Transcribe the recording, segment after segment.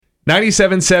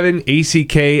97.7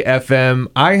 ACK FM.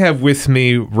 I have with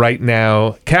me right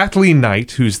now Kathleen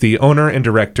Knight, who's the owner and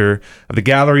director of the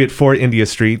gallery at 4 India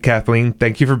Street. Kathleen,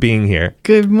 thank you for being here.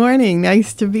 Good morning.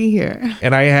 Nice to be here.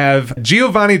 And I have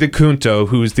Giovanni De Cunto,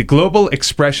 who's the global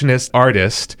expressionist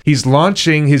artist. He's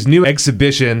launching his new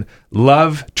exhibition,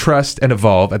 Love, Trust, and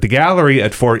Evolve, at the gallery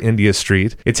at 4 India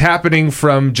Street. It's happening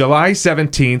from July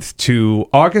 17th to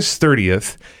August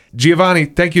 30th. Giovanni,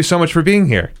 thank you so much for being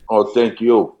here. Oh, thank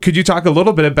you. Could you talk a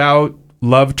little bit about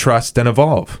Love, Trust, and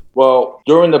Evolve? Well,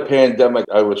 during the pandemic,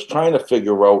 I was trying to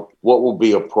figure out what would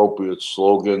be appropriate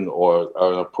slogan or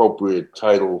an appropriate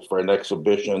title for an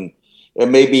exhibition, and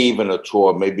maybe even a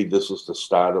tour. Maybe this is the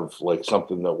start of like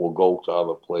something that will go to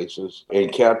other places.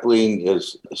 And Kathleen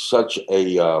is such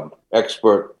a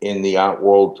expert in the art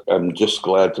world. I'm just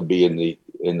glad to be in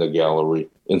the gallery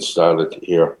and started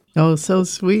here. Oh, so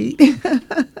sweet.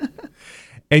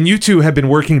 And you two have been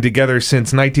working together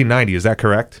since 1990, is that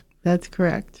correct? That's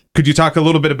correct. Could you talk a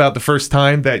little bit about the first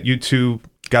time that you two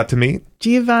got to meet?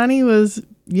 Giovanni was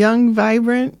young,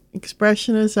 vibrant,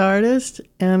 expressionist artist,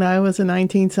 and I was a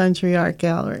 19th century art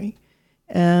gallery.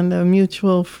 And a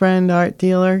mutual friend, art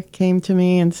dealer, came to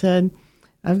me and said,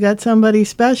 I've got somebody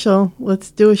special.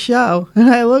 Let's do a show. And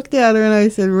I looked at her and I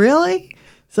said, really?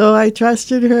 So I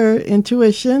trusted her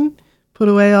intuition, put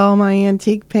away all my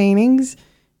antique paintings,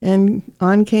 and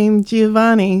on came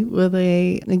Giovanni with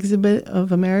an exhibit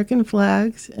of American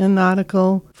flags and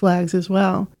nautical flags as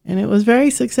well. And it was very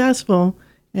successful.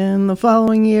 And the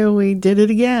following year we did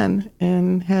it again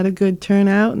and had a good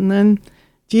turnout. And then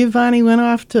Giovanni went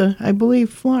off to, I believe,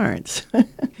 Florence.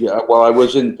 Yeah, well, I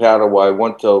was in Padua.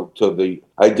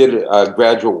 I did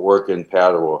graduate work in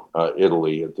Padua,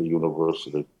 Italy, at the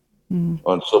university.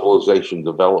 On civilization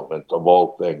development, of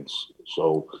all things.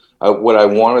 So what I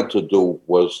wanted to do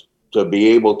was to be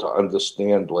able to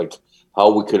understand like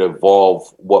how we could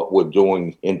evolve what we're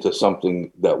doing into something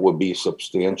that would be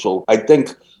substantial. I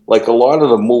think like a lot of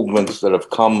the movements that have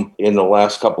come in the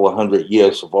last couple of 100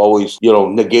 years have always,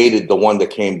 negated the one that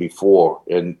came before.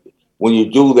 And when you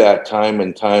do that time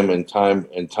and time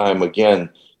again,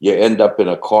 you end up in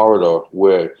a corridor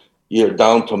where you're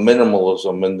down to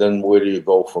minimalism, and then where do you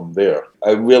go from there?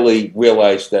 I really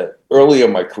realized that early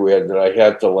in my career that I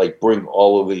had to like bring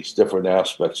all of these different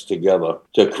aspects together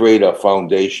to create a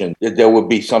foundation. That there would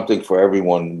be something for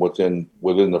everyone within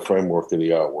the framework of the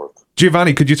artwork.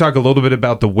 Giovanni, could you talk a little bit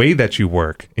about the way that you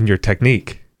work and your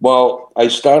technique? Well, I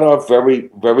start off very,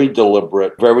 very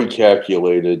deliberate, very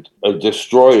calculated,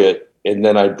 destroy it, and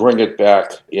then I bring it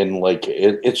back in like,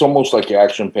 it's almost like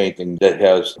action painting that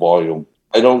has volume.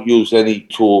 I don't use any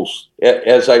tools.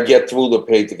 As I get through the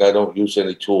painting, I don't use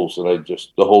any tools, and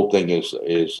the whole thing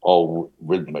is all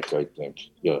rhythmic, I think.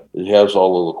 Yeah, it has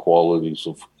all of the qualities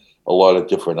of a lot of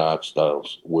different art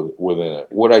styles within it.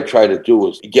 What I try to do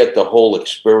is get the whole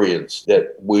experience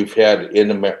that we've had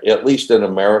at least in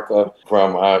America,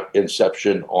 from our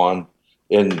inception on.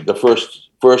 And the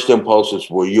first impulses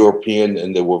were European,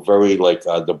 and they were very like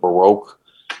the Baroque.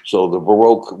 So the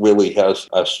Baroque really has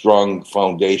a strong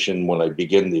foundation when I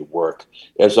begin the work.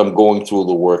 As I'm going through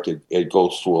the work, it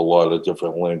goes through a lot of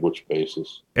different language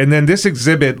bases. And then this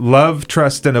exhibit, Love,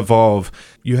 Trust, and Evolve,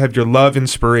 you have your love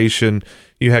inspiration,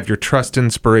 you have your trust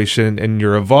inspiration, and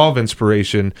your evolve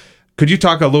inspiration. Could you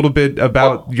talk a little bit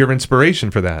about your inspiration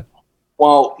for that?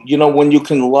 Well, when you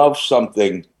can love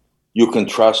something, you can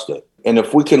trust it. And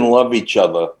if we can love each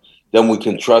other, then we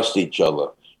can trust each other.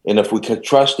 And if we can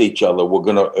trust each other, we're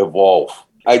going to evolve.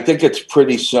 I think it's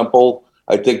pretty simple.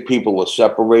 I think people are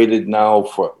separated now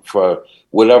for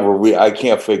whatever reason. I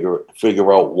can't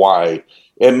figure out why.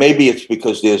 And maybe it's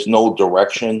because there's no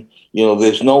direction.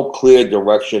 There's no clear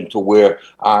direction to where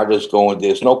art is going.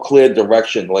 There's no clear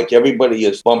direction. Like everybody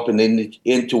is bumping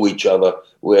into each other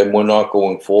and we're not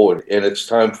going forward. And it's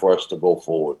time for us to go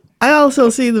forward. I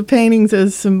also see the paintings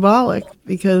as symbolic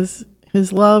because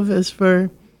his love is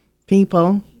for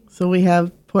people. So we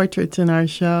have portraits in our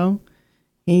show.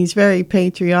 He's very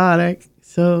patriotic,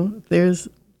 so there's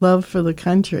love for the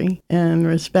country and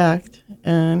respect.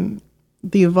 And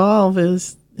the evolve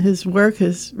is his work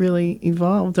has really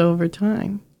evolved over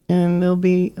time. And there'll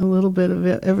be a little bit of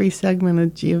every segment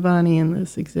of Giovanni in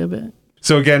this exhibit.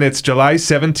 So again, it's July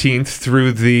 17th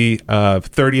through the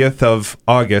 30th of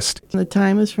August. The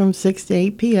time is from 6 to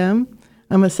 8 p.m.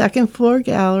 I'm a second floor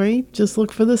gallery. Just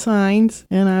look for the signs,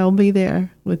 and I'll be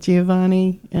there with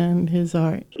Giovanni and his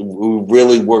art. We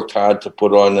really worked hard to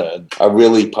put on a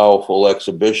really powerful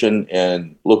exhibition,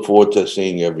 and look forward to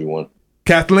seeing everyone.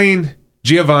 Kathleen,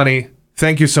 Giovanni,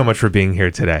 thank you so much for being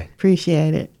here today.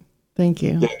 Appreciate it. Thank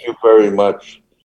you. Thank you very much.